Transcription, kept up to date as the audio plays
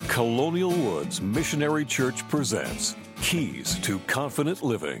Colonial Woods Missionary Church presents Keys to Confident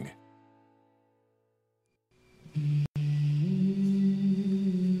Living.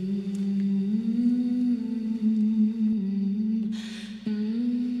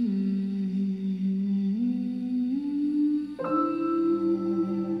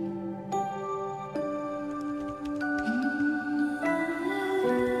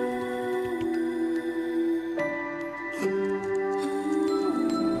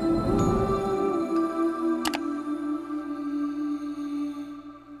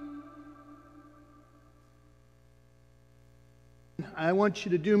 I want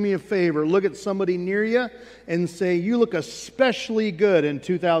you to do me a favor. Look at somebody near you and say, you look especially good in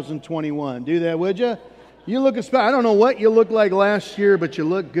 2021. Do that, would you? You look especially, I don't know what you looked like last year, but you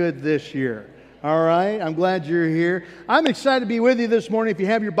look good this year. All right? I'm glad you're here. I'm excited to be with you this morning. If you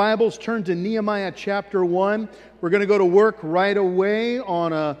have your Bibles, turn to Nehemiah chapter 1. We're going to go to work right away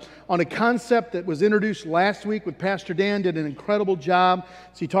on a concept that was introduced last week with Pastor Dan. Did an incredible job.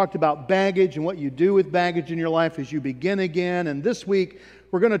 So he talked about baggage and what you do with baggage in your life as you begin again. And this week,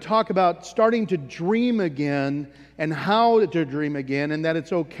 we're going to talk about starting to dream again and how to dream again, and that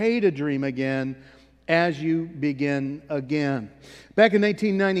it's okay to dream again as you begin again. Back in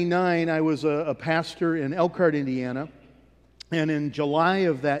 1999, I was a pastor in Elkhart, Indiana. And in July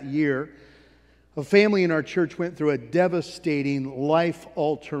of that year, a family in our church went through a devastating,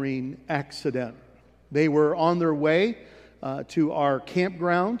 life-altering accident. They were on their way to our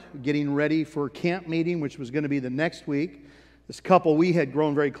campground, getting ready for camp meeting, which was going to be the next week. This couple we had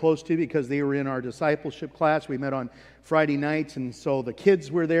grown very close to because they were in our discipleship class. We met on Friday nights, and so the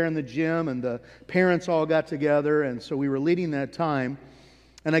kids were there in the gym, and the parents all got together, and so we were leading that time.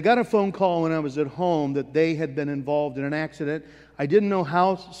 And I got a phone call when I was at home that they had been involved in an accident. I didn't know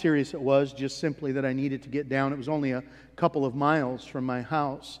how serious it was, just simply that I needed to get down. It was only a couple of miles from my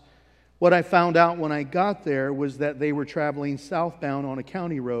house. What I found out when I got there was that they were traveling southbound on a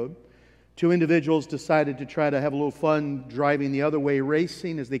county road. Two individuals decided to try to have a little fun driving the other way,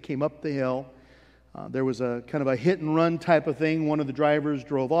 racing as they came up the hill. There was a kind of a hit and run type of thing. One of the drivers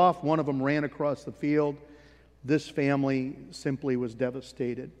drove off. One of them ran across the field. This family simply was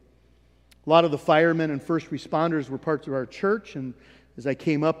devastated. A lot of the firemen and first responders were parts of our church, and as I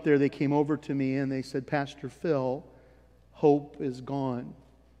came up there, they came over to me and they said, Pastor Phil, hope is gone.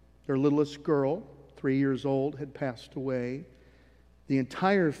 Their littlest girl, 3 years old, had passed away. The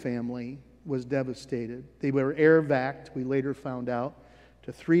entire family was devastated. They were air-vac'd, we later found out,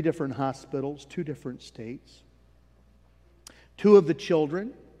 to 3 different hospitals, 2 different states. 2 of the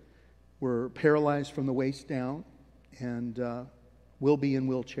children were paralyzed from the waist down and will be in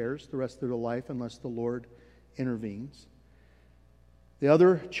wheelchairs the rest of their life unless the Lord intervenes. The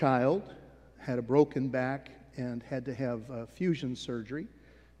other child had a broken back and had to have fusion surgery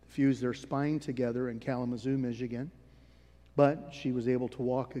to fuse their spine together in Kalamazoo, Michigan. But she was able to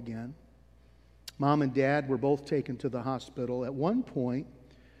walk again. Mom and Dad were both taken to the hospital. At one point,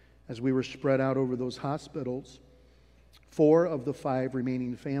 as we were spread out over those hospitals, 4 of the 5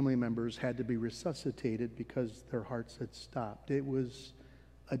 remaining family members had to be resuscitated because their hearts had stopped. It was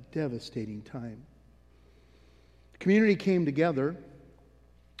a devastating time. The community came together.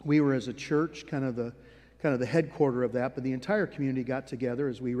 We were, as a church, kind of the headquarter of that, but the entire community got together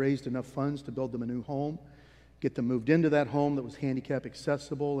as we raised enough funds to build them a new home, get them moved into that home that was handicap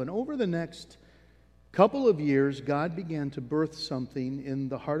accessible. And over the next couple of years, God began to birth something in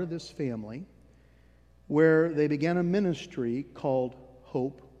the heart of this family where they began a ministry called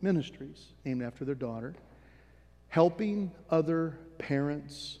Hope Ministries, named after their daughter, helping other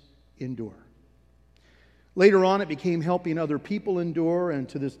parents endure. Later on, it became helping other people endure, and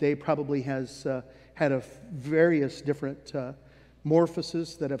to this day probably has had various different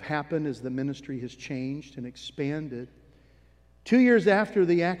morphosis that have happened as the ministry has changed and expanded. 2 years after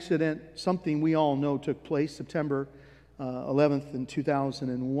the accident, something we all know took place. September 11th in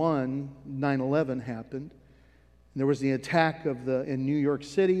 2001, 9/11 happened. And there was the attack in New York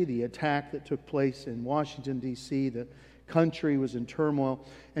City, the attack that took place in Washington, D.C. The country was in turmoil.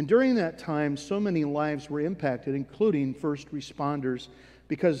 And during that time, so many lives were impacted, including first responders,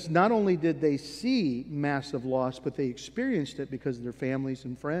 because not only did they see massive loss, but they experienced it because of their families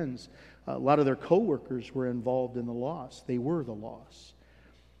and friends. A lot of their co-workers were involved in the loss. They were the loss.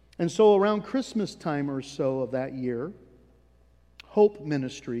 And so around Christmas time or so of that year, Hope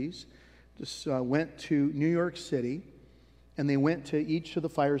Ministries just went to New York City, and they went to each of the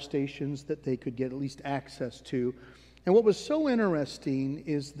fire stations that they could get at least access to. And what was so interesting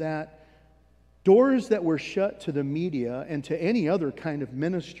is that doors that were shut to the media and to any other kind of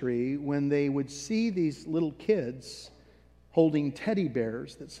ministry, when they would see these little kids holding teddy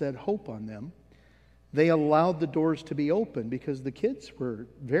bears that said hope on them. They allowed the doors to be open because the kids were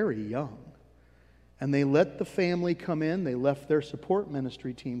very young. And they let the family come in. They left their support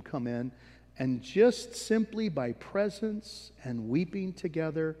ministry team come in. And just simply by presence and weeping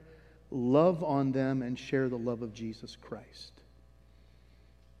together, love on them and share the love of Jesus Christ.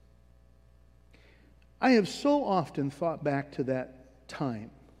 I have so often thought back to that time.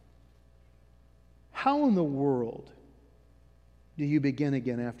 How in the world do you begin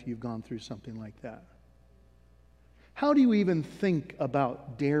again after you've gone through something like that? How do you even think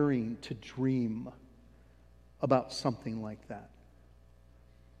about daring to dream about something like that?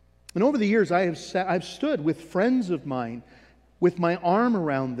 And over the years, I've stood with friends of mine with my arm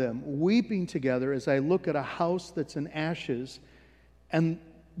around them, weeping together as I look at a house that's in ashes, and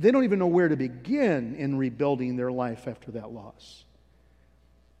they don't even know where to begin in rebuilding their life after that loss.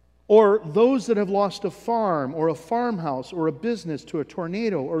 Or those that have lost a farm or a farmhouse or a business to a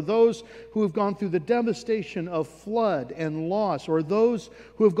tornado, or those who have gone through the devastation of flood and loss, or those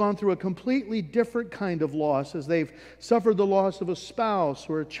who have gone through a completely different kind of loss as they've suffered the loss of a spouse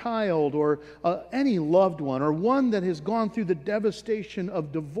or a child or any loved one, or one that has gone through the devastation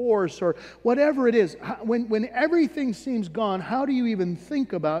of divorce or whatever it is. When everything seems gone, how do you even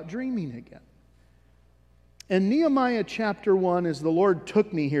think about dreaming again? In Nehemiah chapter 1, as the Lord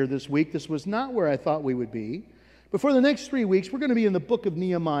took me here this week, this was not where I thought we would be. But for the next 3 weeks, we're going to be in the book of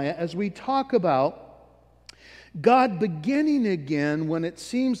Nehemiah as we talk about God beginning again when it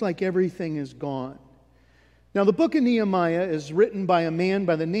seems like everything is gone. Now, the book of Nehemiah is written by a man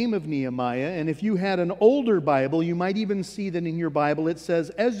by the name of Nehemiah, and if you had an older Bible, you might even see that in your Bible it says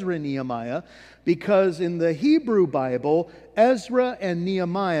Ezra Nehemiah, because in the Hebrew Bible, Ezra and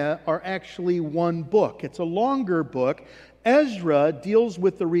Nehemiah are actually one book. It's a longer book. Ezra deals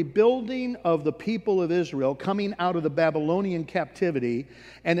with the rebuilding of the people of Israel coming out of the Babylonian captivity,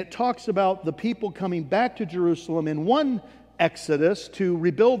 and it talks about the people coming back to Jerusalem in one Exodus to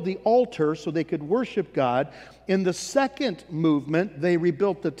rebuild the altar so they could worship God. In the second movement, they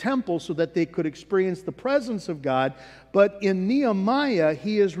rebuilt the temple so that they could experience the presence of God. But in Nehemiah,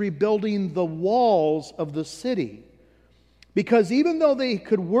 he is rebuilding the walls of the city. Because even though they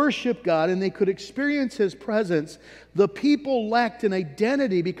could worship God and they could experience His presence, the people lacked an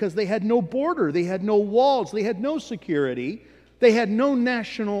identity because they had no border, they had no walls, they had no security, they had no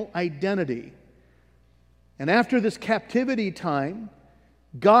national identity. And after this captivity time,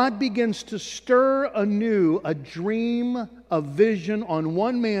 God begins to stir anew a dream, a vision on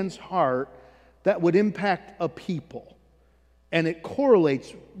one man's heart that would impact a people. And it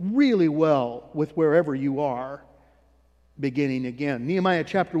correlates really well with wherever you are beginning again. Nehemiah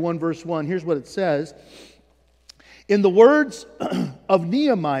chapter 1 verse 1, here's what it says. In the words of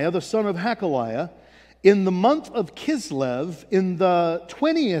Nehemiah, the son of Hakaliah, in the month of Kislev, in the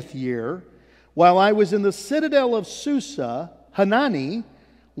 20th year, while I was in the citadel of Susa, Hanani,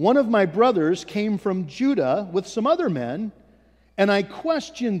 one of my brothers, came from Judah with some other men, and I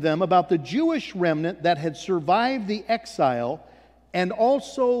questioned them about the Jewish remnant that had survived the exile and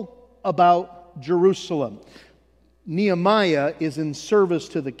also about Jerusalem. Nehemiah is in service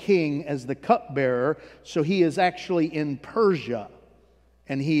to the king as the cupbearer, so he is actually in Persia,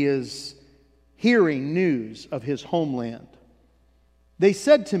 and he is hearing news of his homeland. They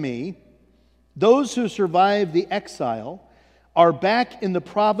said to me, those who survived the exile are back in the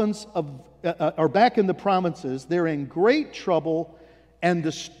provinces. They're in great trouble and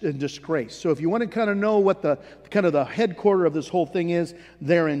disgrace. So if you want to kind of know what the headquarter of this whole thing is,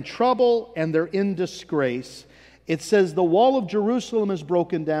 they're in trouble and they're in disgrace. It says the wall of Jerusalem is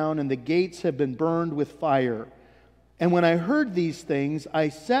broken down and the gates have been burned with fire. And when I heard these things, I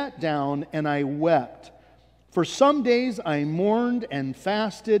sat down and I wept. For some days I mourned and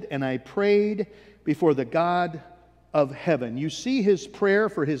fasted and I prayed before the God of heaven. You see his prayer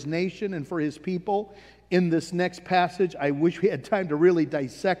for his nation and for his people in this next passage. I wish we had time to really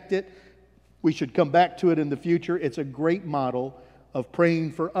dissect it. We should come back to it in the future. It's a great model of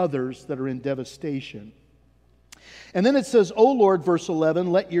praying for others that are in devastation. And then it says, O Lord, verse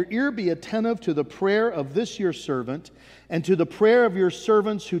 11, let your ear be attentive to the prayer of this your servant and to the prayer of your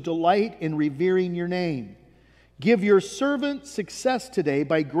servants who delight in revering your name. Give your servant success today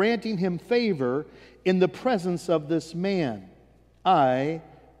by granting him favor in the presence of this man. I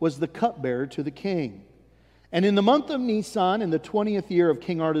was the cupbearer to the king. And in the month of Nisan, in the 20th year of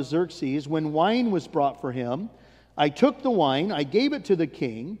King Artaxerxes, when wine was brought for him, I took the wine, I gave it to the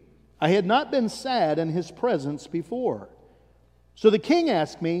king. I had not been sad in his presence before. So the king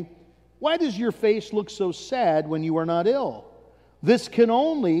asked me, why does your face look so sad when you are not ill? This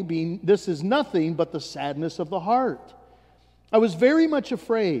is nothing but the sadness of the heart. I was very much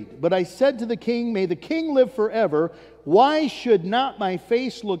afraid, but I said to the king, may the king live forever. Why should not my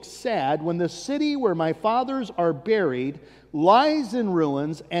face look sad when the city where my fathers are buried lies in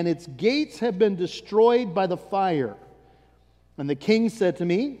ruins and its gates have been destroyed by the fire? And the king said to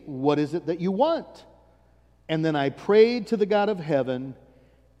me, what is it that you want? And then I prayed to the God of heaven,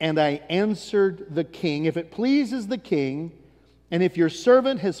 and I answered the king, if it pleases the king, and if your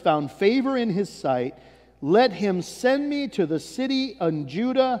servant has found favor in his sight, let him send me to the city in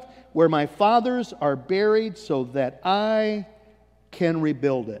Judah where my fathers are buried so that I can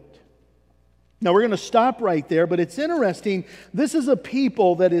rebuild it. Now we're going to stop right there, but it's interesting. This is a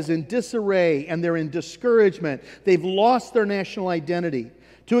people that is in disarray and they're in discouragement. They've lost their national identity.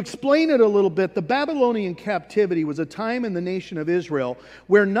 To explain it a little bit, the Babylonian captivity was a time in the nation of Israel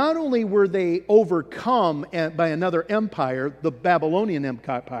where not only were they overcome by another empire, the Babylonian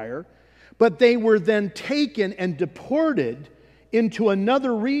Empire, but they were then taken and deported into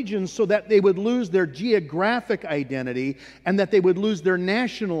another region so that they would lose their geographic identity and that they would lose their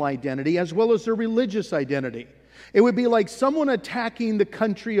national identity as well as their religious identity. It would be like someone attacking the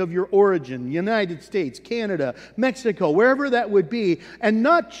country of your origin, United States, Canada, Mexico, wherever that would be, and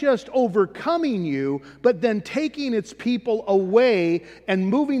not just overcoming you, but then taking its people away and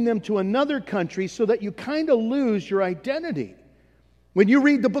moving them to another country so that you kind of lose your identity. When you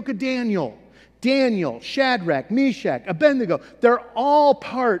read the book of Daniel, Shadrach, Meshach, Abednego, they're all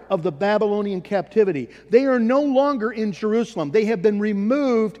part of the Babylonian captivity. They are no longer in Jerusalem. They have been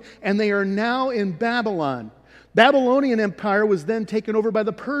removed and they are now in Babylon. Babylonian Empire was then taken over by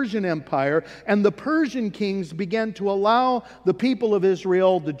the Persian Empire, and the Persian kings began to allow the people of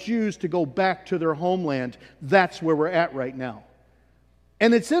Israel, the Jews, to go back to their homeland. That's where we're at right now.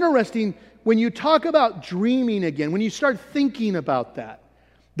 And it's interesting, when you talk about dreaming again, when you start thinking about that,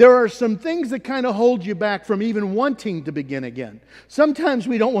 there are some things that kind of hold you back from even wanting to begin again. Sometimes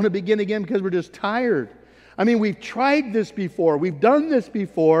we don't want to begin again because we're just tired. I mean, we've tried this before, we've done this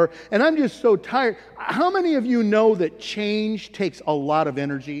before, and I'm just so tired. How many of you know that change takes a lot of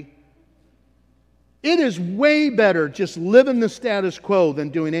energy? It is way better just living the status quo than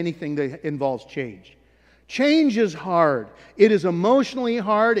doing anything that involves change. Change is hard. It is emotionally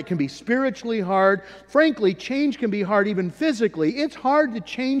hard. It can be spiritually hard. Frankly, change can be hard even physically. It's hard to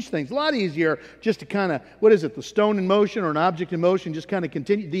change things. A lot easier just to kind of, the stone in motion or an object in motion, just kind of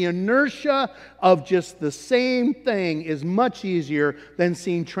continue. The inertia of just the same thing is much easier than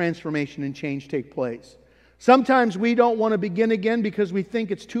seeing transformation and change take place. Sometimes we don't want to begin again because we think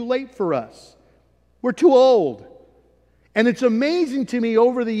it's too late for us. We're too old. And it's amazing to me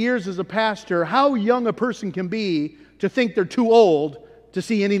over the years as a pastor how young a person can be to think they're too old to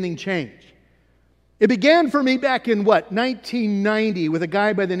see anything change. It began for me back in 1990 with a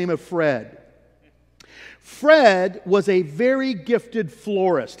guy by the name of Fred. Fred was a very gifted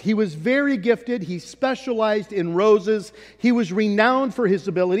florist. He was very gifted. He specialized in roses. He was renowned for his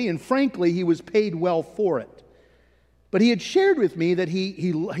ability, and frankly, he was paid well for it. But he had shared with me that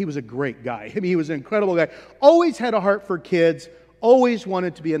he was a great guy. I mean, he was an incredible guy. Always had a heart for kids. Always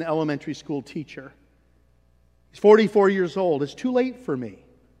wanted to be an elementary school teacher. He's 44 years old. It's too late for me.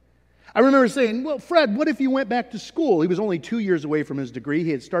 I remember saying, well, Fred, what if you went back to school? He was only 2 years away from his degree.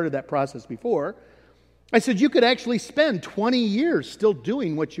 He had started that process before. I said, you could actually spend 20 years still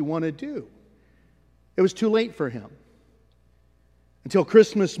doing what you want to do. It was too late for him. Until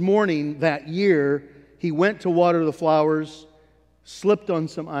Christmas morning that year, he went to water the flowers, slipped on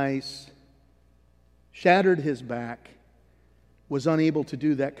some ice, shattered his back, was unable to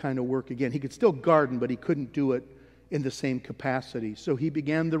do that kind of work again. He could still garden, but he couldn't do it in the same capacity. So he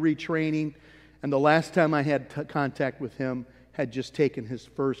began the retraining, and the last time I had contact with him had just taken his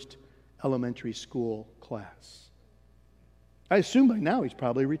first elementary school class. I assume by now he's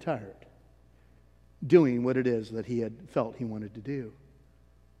probably retired, doing what it is that he had felt he wanted to do.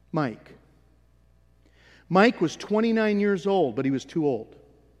 Mike was 29 years old, but he was too old.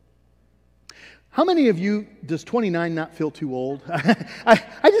 How many of you, does 29 not feel too old? I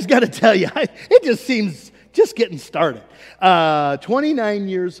just got to tell you, it just seems just getting started. 29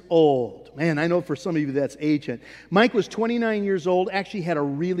 years old. Man, I know for some of you that's ancient. Mike was 29 years old, actually had a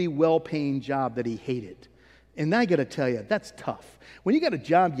really well-paying job that he hated. And I got to tell you, that's tough. When you got a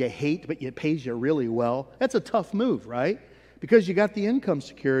job you hate, but it pays you really well, that's a tough move, right? Because you got the income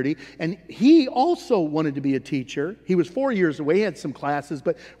security. And he also wanted to be a teacher. He was 4 years away. He had some classes,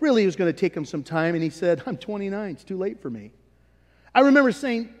 but really it was going to take him some time. And he said, I'm 29. It's too late for me. I remember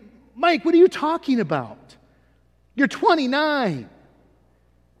saying, Mike, what are you talking about? You're 29.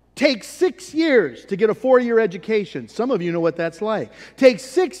 Take 6 years to get a 4-year education. Some of you know what that's like. Take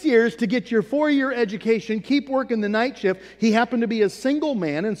 6 years to get your 4-year education, keep working the night shift. He happened to be a single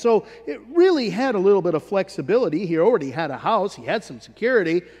man, and so it really had a little bit of flexibility. He already had a house. He had some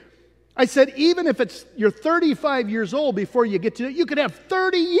security. I said, even if you're 35 years old before you get to it, you could have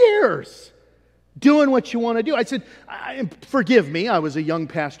 30 years doing what you want to do. I said, forgive me, I was a young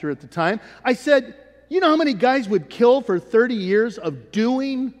pastor at the time. I said, you know how many guys would kill for 30 years of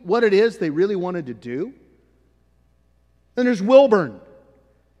doing what it is they really wanted to do? Then there's Wilburn,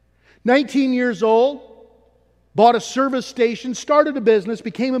 19 years old, bought a service station, started a business,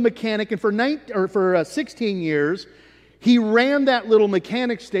 became a mechanic, and for 16 years, he ran that little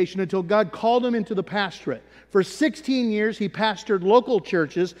mechanic station until God called him into the pastorate. For 16 years, he pastored local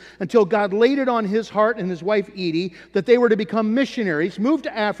churches until God laid it on his heart and his wife Edie that they were to become missionaries. Moved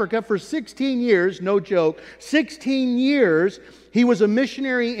to Africa for 16 years, no joke, 16 years. He was a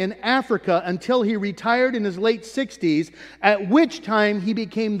missionary in Africa until he retired in his late 60s, at which time he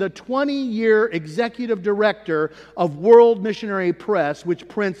became the 20-year executive director of World Missionary Press, which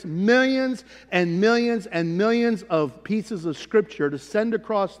prints millions and millions and millions of pieces of scripture to send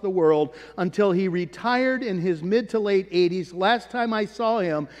across the world until he retired in his mid to late 80s. Last time I saw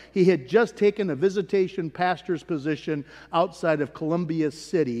him, he had just taken a visitation pastor's position outside of Columbia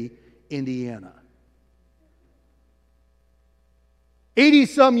City, Indiana.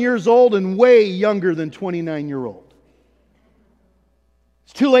 80-some years old and way younger than 29-year-old.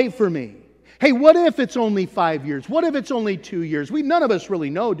 It's too late for me. Hey, what if it's only 5 years? What if it's only 2 years? None of us really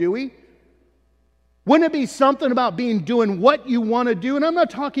know, do we? Wouldn't it be something about doing what you want to do? And I'm not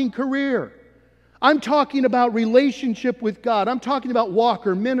talking career. I'm talking about relationship with God. I'm talking about walk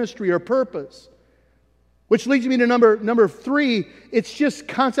or ministry or purpose. Which leads me to number 3. It's just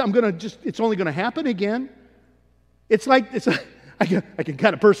constant. It's only going to happen again. I can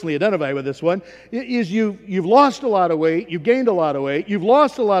kind of personally identify with this one, is you've lost a lot of weight, you've gained a lot of weight, you've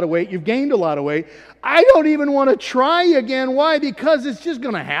lost a lot of weight, you've gained a lot of weight. I don't even want to try again. Why? Because it's just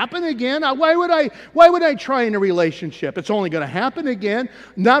going to happen again. Why would I try in a relationship? It's only going to happen again.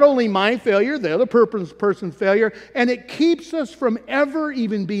 Not only my failure, the other person's failure, and it keeps us from ever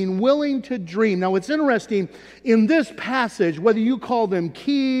even being willing to dream. Now, what's interesting, in this passage, whether you call them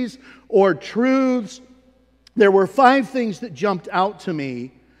keys or truths, there were 5 things that jumped out to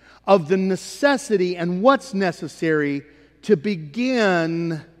me of the necessity and what's necessary to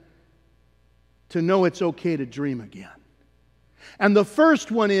begin to know it's okay to dream again. And the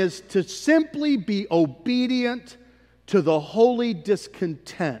first one is to simply be obedient to the holy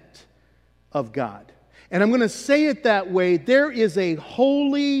discontent of God. And I'm going to say it that way. There is a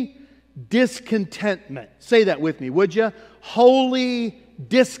holy discontentment. Say that with me, would you? Holy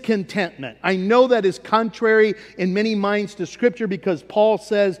discontentment. I know that is contrary in many minds to Scripture, because Paul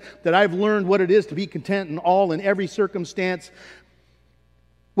says that I've learned what it is to be content in all and every circumstance.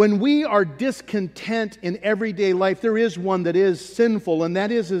 When we are discontent in everyday life, there is one that is sinful, and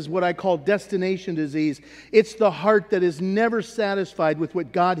that is what I call destination disease. It's the heart that is never satisfied with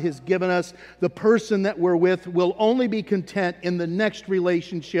what God has given us. The person that we're with will only be content in the next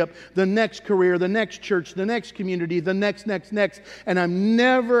relationship, the next career, the next church, the next community, the next. And I'm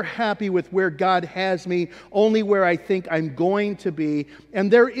never happy with where God has me, only where I think I'm going to be.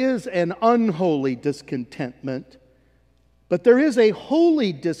 And there is an unholy discontentment. But there is a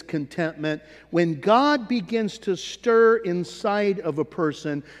holy discontentment when God begins to stir inside of a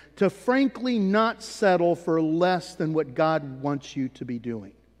person to frankly not settle for less than what God wants you to be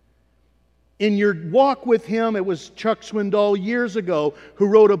doing. In your walk with Him, it was Chuck Swindoll years ago who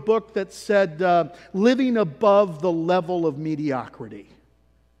wrote a book that said, living above the level of mediocrity.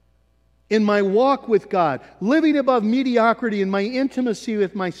 In my walk with God, living above mediocrity in my intimacy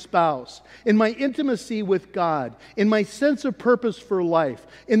with my spouse, in my intimacy with God, in my sense of purpose for life,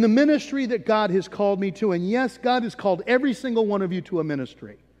 in the ministry that God has called me to. And yes, God has called every single one of you to a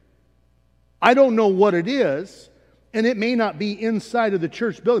ministry. I don't know what it is, and it may not be inside of the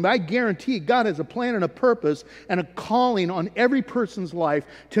church building, but I guarantee God has a plan and a purpose and a calling on every person's life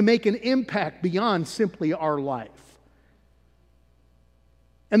to make an impact beyond simply our life.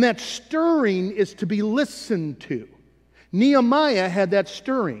 And that stirring is to be listened to. Nehemiah had that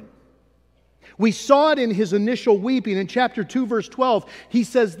stirring. We saw it in his initial weeping. In chapter 2, verse 12, he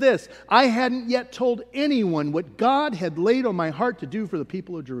says this, I hadn't yet told anyone what God had laid on my heart to do for the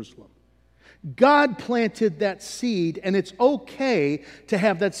people of Jerusalem. God planted that seed, and it's okay to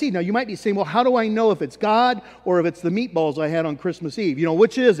have that seed. Now, you might be saying, well, how do I know if it's God or if it's the meatballs I had on Christmas Eve?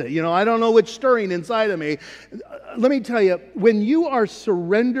 Which is it? I don't know which stirring inside of me. Let me tell you, when you are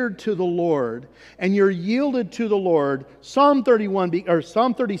surrendered to the Lord and you're yielded to the Lord, Psalm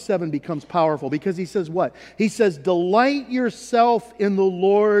 37 becomes powerful because he says what? He says, delight yourself in the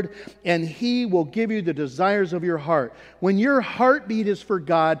Lord and He will give you the desires of your heart. When your heartbeat is for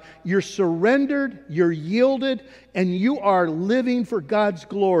God, you're surrendered, you're yielded, and you are living for God's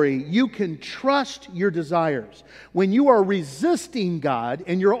glory. You can trust your desires. When you are resisting God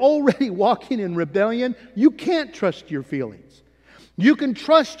and you're already walking in rebellion, you can't trust your feelings. You can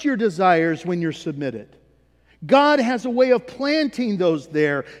trust your desires when you're submitted. God has a way of planting those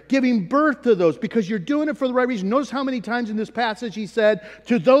there, giving birth to those, because you're doing it for the right reason. Notice how many times in this passage he said,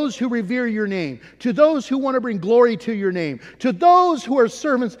 to those who revere your name, to those who want to bring glory to your name, to those who are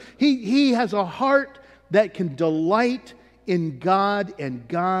servants. He has a heart that can delight in God, and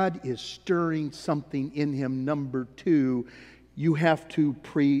God is stirring something in him. Number two, you have to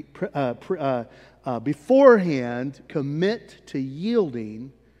beforehand commit to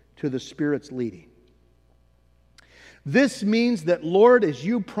yielding to the Spirit's leading. This means that, Lord, as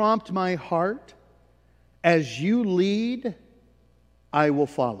you prompt my heart, as you lead, I will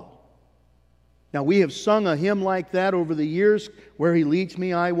follow. Now, we have sung a hymn like that over the years, where He leads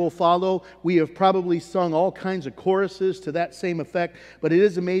me, I will follow. We have probably sung all kinds of choruses to that same effect, but it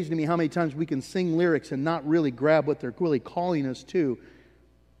is amazing to me how many times we can sing lyrics and not really grab what they're really calling us to.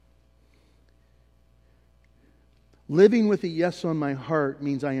 Living with a yes on my heart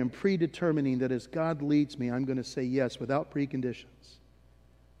means I am predetermining that as God leads me, I'm going to say yes without preconditions.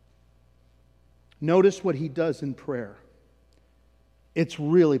 Notice what he does in prayer. It's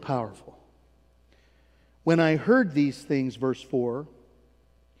really powerful. When I heard these things, verse 4,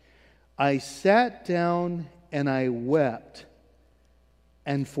 I sat down and I wept,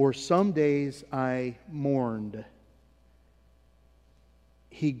 and for some days I mourned.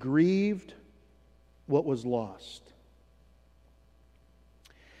 He grieved what was lost.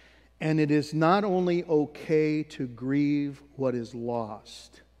 And it is not only okay to grieve what is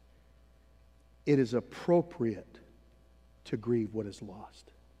lost, it is appropriate to grieve what is lost.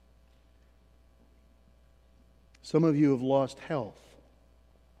 Some of you have lost health.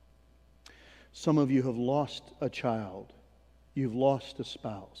 Some of you have lost a child. You've lost a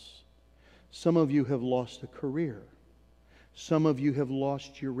spouse. Some of you have lost a career. Some of you have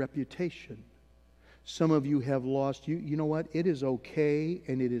lost your reputation. Some of you have lost, you know what? It is okay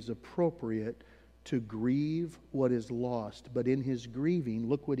and it is appropriate to grieve what is lost. But in his grieving,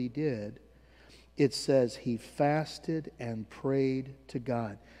 look what he did. It says he fasted and prayed to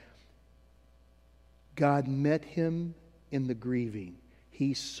God. God met him in the grieving.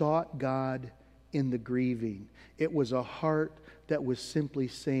 He sought God in the grieving. It was a heart that was simply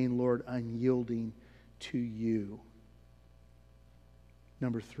saying, Lord, I'm yielding to you.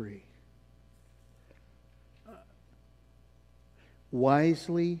 Number 3.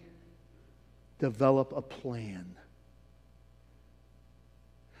 Wisely develop a plan.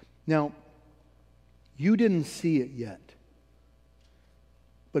 Now, you didn't see it yet,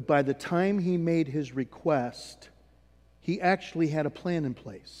 but by the time he made his request, he actually had a plan in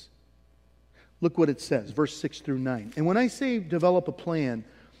place. Look what it says, verse 6 through 9. And when I say develop a plan,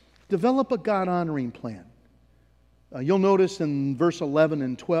 develop a God-honoring plan. You'll notice in verse 11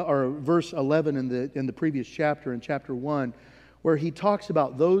 and 12, or verse 11 in the previous chapter, in chapter 1, where he talks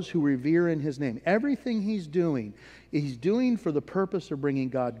about those who revere in his name. Everything he's doing for the purpose of bringing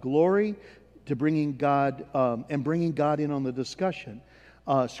God glory, to bringing God and bringing God in on the discussion.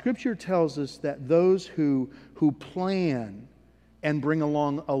 Scripture tells us that those who plan and bring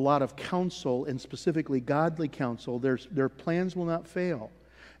along a lot of counsel, and specifically godly counsel, their plans will not fail.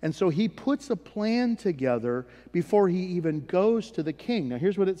 And so he puts a plan together before he even goes to the king. Now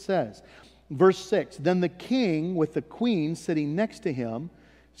here's what it says. Verse 6, then the king with the queen sitting next to him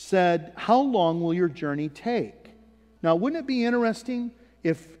said, how long will your journey take? Now, wouldn't it be interesting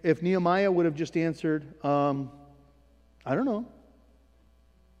if Nehemiah would have just answered, I don't know.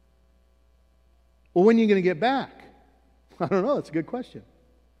 Well, when are you going to get back? I don't know. That's a good question.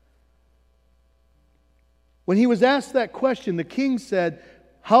 When he was asked that question, the king said,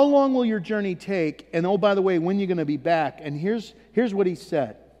 how long will your journey take? And oh, by the way, when are you going to be back? And here's what he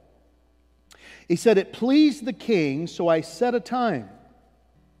said. He said, it pleased the king, so I set a time.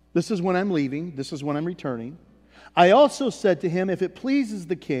 This is when I'm leaving. This is when I'm returning. I also said to him, if it pleases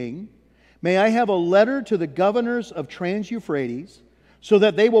the king, may I have a letter to the governors of Trans-Euphrates, so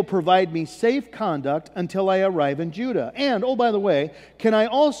that they will provide me safe conduct until I arrive in Judah. And, oh, by the way, can I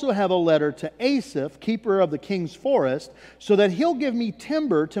also have a letter to Asaph, keeper of the king's forest, so that he'll give me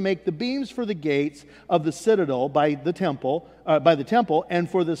timber to make the beams for the gates of the citadel by the temple, and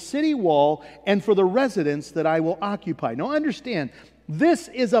for the city wall, and for the residence that I will occupy. Now, understand, this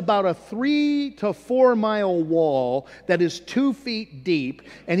is about a 3 to 4 mile wall that is 2 feet deep.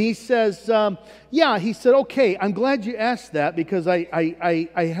 And he says, okay, I'm glad you asked that because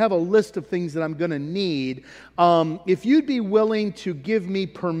I have a list of things that I'm going to need. If you'd be willing to give me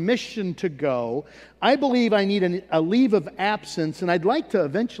permission to go, I believe I need a leave of absence, and I'd like to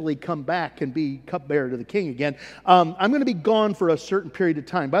eventually come back and be cupbearer to the king again. I'm going to be gone for a certain period of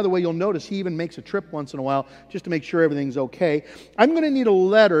time. By the way, you'll notice he even makes a trip once in a while just to make sure everything's okay. I'm going to need a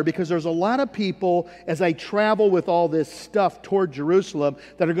letter because there's a lot of people as I travel with all this stuff toward Jerusalem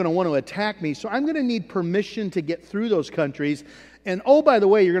that are going to want to attack me. So I'm going to need permission to get through those countries. And oh, by the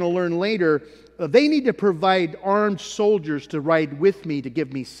way, you're going to learn later, they need to provide armed soldiers to ride with me to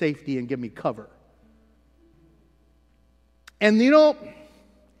give me safety and give me cover. And you know,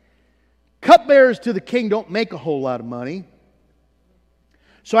 cupbearers to the king don't make a whole lot of money.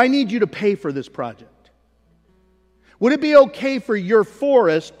 So I need you to pay for this project. Would it be okay for your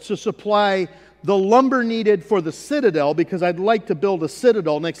forest to supply the lumber needed for the citadel, because I'd like to build a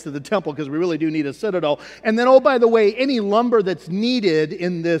citadel next to the temple because we really do need a citadel. And then, oh, by the way, any lumber that's needed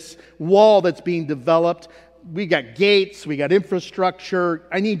in this wall that's being developed, we got gates, we got infrastructure,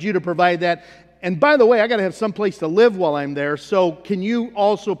 I need you to provide that. And by the way, I got to have some place to live while I'm there, so can you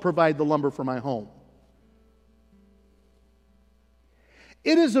also provide the lumber for my home?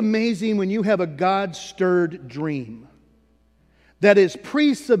 It is amazing when you have a God-stirred dream that is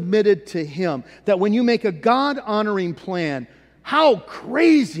pre-submitted to Him, that when you make a God-honoring plan, how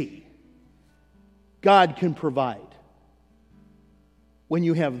crazy God can provide when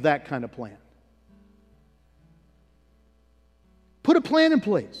you have that kind of plan. Put a plan in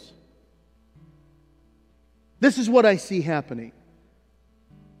place. This is what I see happening.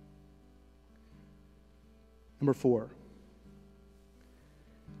 Number 4.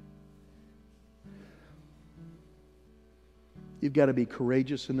 You've got to be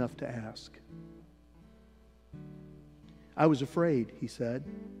courageous enough to ask. I was afraid, he said.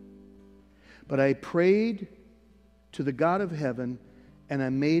 But I prayed to the God of heaven and I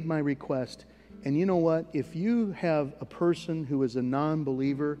made my request. And you know what? If you have a person who is a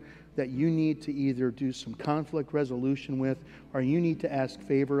non-believer that you need to either do some conflict resolution with or you need to ask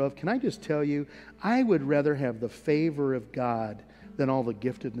favor of, can I just tell you, I would rather have the favor of God than all the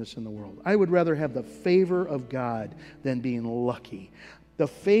giftedness in the world. I would rather have the favor of God than being lucky. The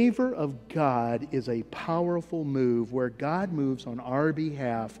favor of God is a powerful move where God moves on our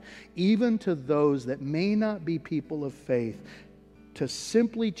behalf, even to those that may not be people of faith, to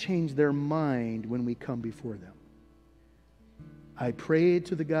simply change their mind when we come before them. I prayed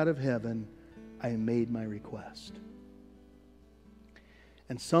to the God of heaven. I made my request.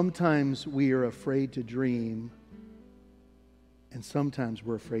 And sometimes we are afraid to dream, and sometimes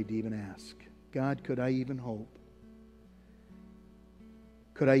we're afraid to even ask. God, could I even hope?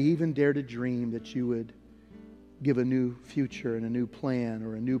 Could I even dare to dream that you would give a new future and a new plan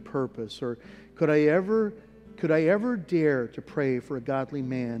or a new purpose? Or could I ever dare to pray for a godly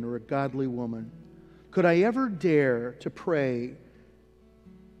man or a godly woman? Could I ever dare to pray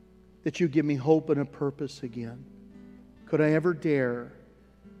that you give me hope and a purpose again? Could I ever dare?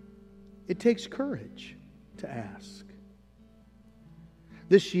 It takes courage to ask.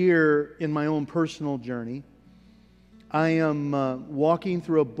 This year, in my own personal journey, I am walking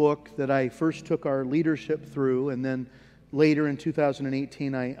through a book that I first took our leadership through, and then later in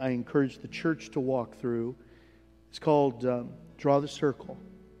 2018, I encouraged the church to walk through. It's called Draw the Circle.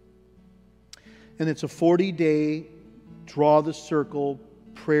 And it's a 40-day Draw the Circle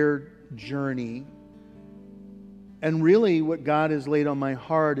prayer journey. And really what God has laid on my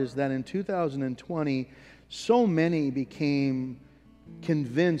heart is that in 2020, so many became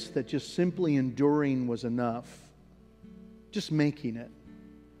convinced that just simply enduring was enough. Just making it.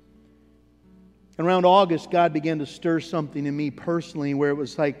 Around August, God began to stir something in me personally where it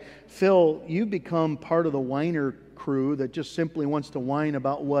was like, Phil, you've become part of the whiner crew that just simply wants to whine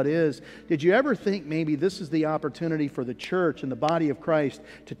about what is. Did you ever think maybe this is the opportunity for the church and the body of Christ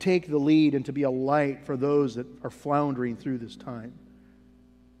to take the lead and to be a light for those that are floundering through this time?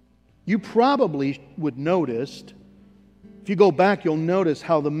 You probably would notice, if you go back, you'll notice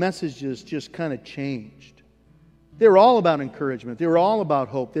how the messages just kind of changed. They were all about encouragement. They were all about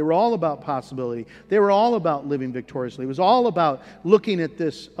hope. They were all about possibility. They were all about living victoriously. It was all about looking at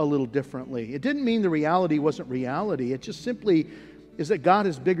this a little differently. It didn't mean the reality wasn't reality. It is that God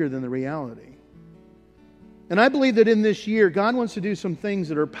is bigger than the reality. And I believe that in this year, God wants to do some things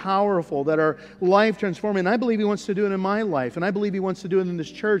that are powerful, that are life-transforming. And I believe He wants to do it in my life. And I believe He wants to do it in this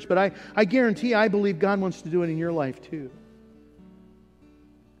church. But I guarantee, I believe God wants to do it in your life too.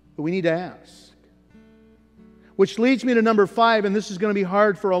 But we need to ask. Which leads me to number 5, and this is going to be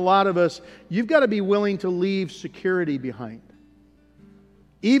hard for a lot of us. You've got to be willing to leave security behind.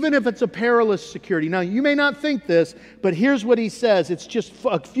 Even if it's a perilous security. Now, you may not think this, but here's what he says. It's just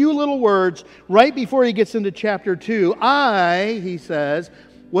a few little words right before he gets into chapter 2. I, he says,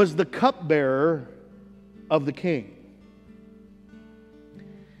 was the cupbearer of the king.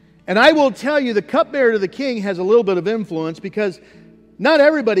 And I will tell you, the cupbearer to the king has a little bit of influence because not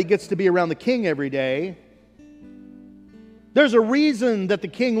everybody gets to be around the king every day. There's a reason that the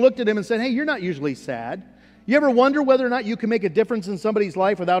king looked at him and said, hey, you're not usually sad. You ever wonder whether or not you can make a difference in somebody's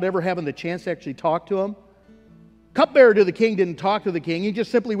life without ever having the chance to actually talk to them? Cupbearer to the king didn't talk to the king. He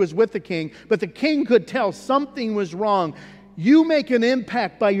just simply was with the king. But the king could tell something was wrong. You make an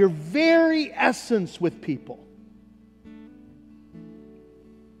impact by your very essence with people.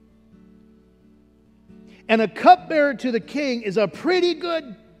 And a cupbearer to the king is a pretty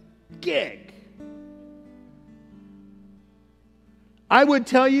good gig. I would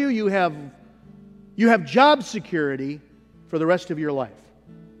tell you, you have job security for the rest of your life.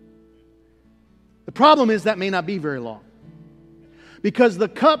 The problem is that may not be very long. Because the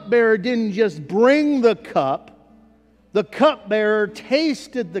cupbearer didn't just bring the cupbearer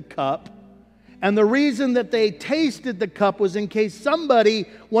tasted the cup, and the reason that they tasted the cup was in case somebody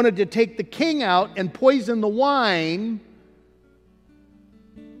wanted to take the king out and poison the wine.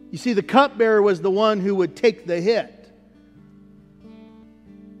 You see, the cupbearer was the one who would take the hit.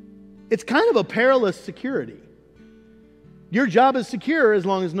 It's kind of a perilous security. Your job is secure as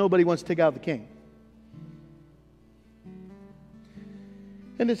long as nobody wants to take out the king.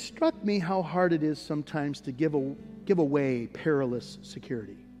 And it struck me how hard it is sometimes to give away perilous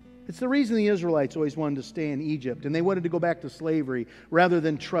security. It's the reason the Israelites always wanted to stay in Egypt, and they wanted to go back to slavery rather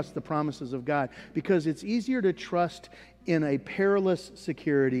than trust the promises of God, because it's easier to trust in a perilous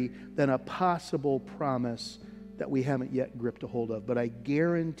security than a possible promise that we haven't yet gripped a hold of. But I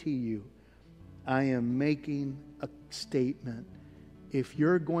guarantee you, I am making a statement. If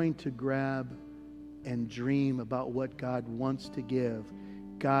you're going to grab and dream about what God wants to give,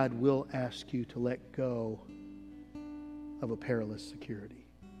 God will ask you to let go of a perilous security.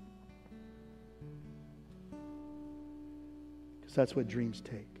 Because that's what dreams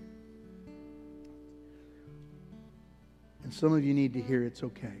take. And some of you need to hear it's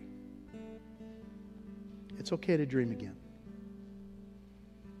okay. It's okay to dream again.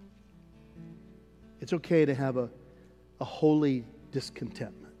 It's okay to have a holy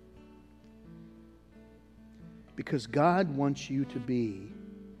discontentment. Because God wants you to be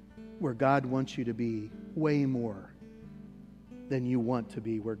where God wants you to be way more than you want to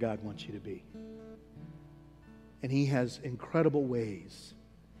be where God wants you to be. And He has incredible ways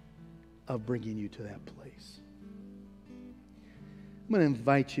of bringing you to that place. I'm going to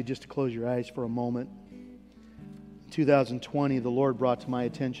invite you just to close your eyes for a moment. 2020, the Lord brought to my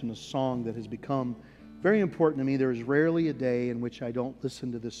attention a song that has become very important to me. There is rarely a day in which I don't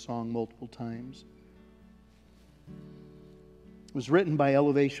listen to this song multiple times. It was written by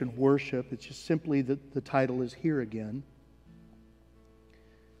Elevation Worship. It's just simply the title is Here Again.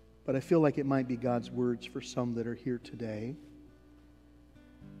 But I feel like it might be God's words for some that are here today.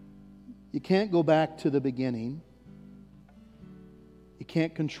 You can't go back to the beginning. You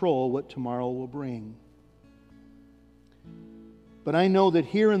can't control what tomorrow will bring. But I know that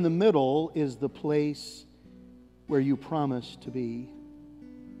here in the middle is the place where you promised to be.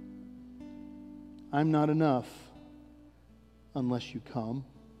 I'm not enough unless you come.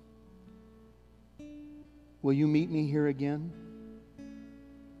 Will you meet me here again?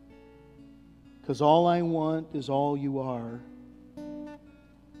 Because all I want is all you are.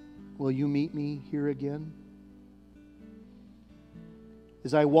 Will you meet me here again?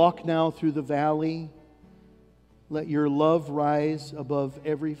 As I walk now through the valley, let your love rise above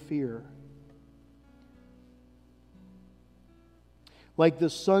every fear. Like the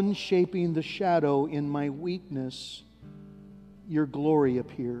sun shaping the shadow in my weakness, your glory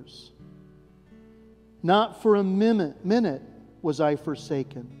appears. Not for a minute was I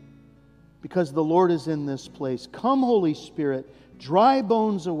forsaken, because the Lord is in this place. Come, Holy Spirit, dry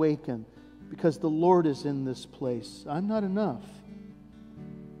bones awaken, because the Lord is in this place. I'm not enough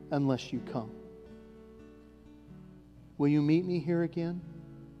unless you come. Will you meet me here again?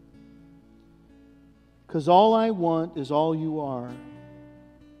 Because all I want is all you are.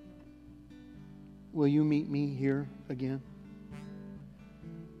 Will you meet me here again?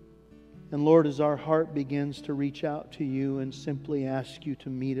 And Lord, as our heart begins to reach out to you and simply ask you to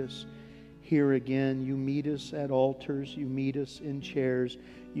meet us here again, you meet us at altars, you meet us in chairs,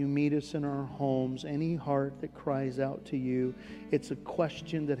 you meet us in our homes. Any heart that cries out to you, it's a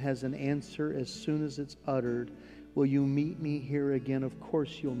question that has an answer as soon as it's uttered. Will you meet me here again? Of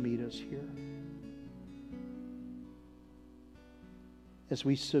course you'll meet us here. As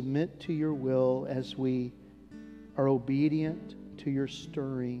we submit to your will, as we are obedient to your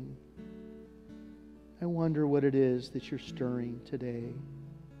stirring, I wonder what it is that you're stirring today.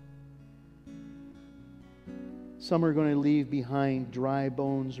 Some are going to leave behind dry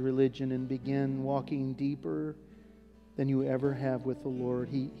bones religion and begin walking deeper than you ever have with the Lord.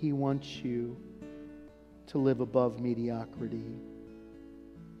 He wants you to live above mediocrity.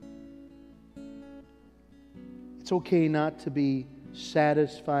 It's okay not to be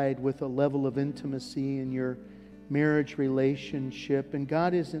satisfied with a level of intimacy in your marriage relationship. And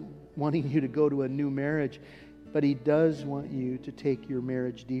God isn't wanting you to go to a new marriage, but He does want you to take your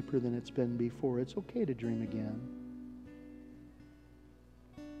marriage deeper than it's been before. It's okay to dream again.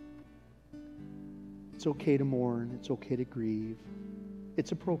 It's okay to mourn. It's okay to grieve.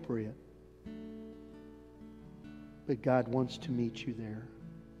 It's appropriate. But God wants to meet you there.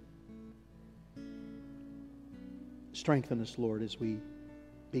 Strengthen us, Lord, as we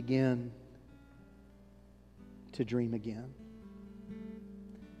begin to dream again.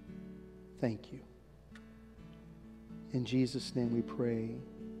 Thank you. In Jesus' name we pray.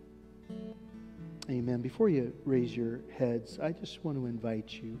 Amen. Before you raise your heads, I just want to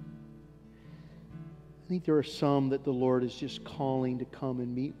invite you. I think there are some that the Lord is just calling to come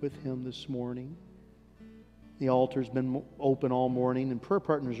and meet with Him this morning. The altar's been open all morning, and prayer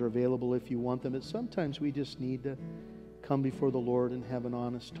partners are available if you want them. But sometimes we just need to come before the Lord and have an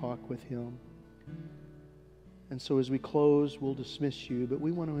honest talk with Him. And so as we close, we'll dismiss you, but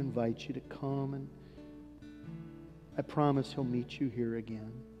we want to invite you to come, and I promise He'll meet you here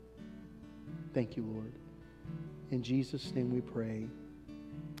again. Thank you, Lord. In Jesus' name we pray.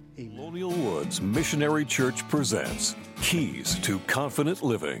 Amen. Colonial Woods Missionary Church presents Keys to Confident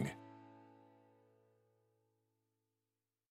Living.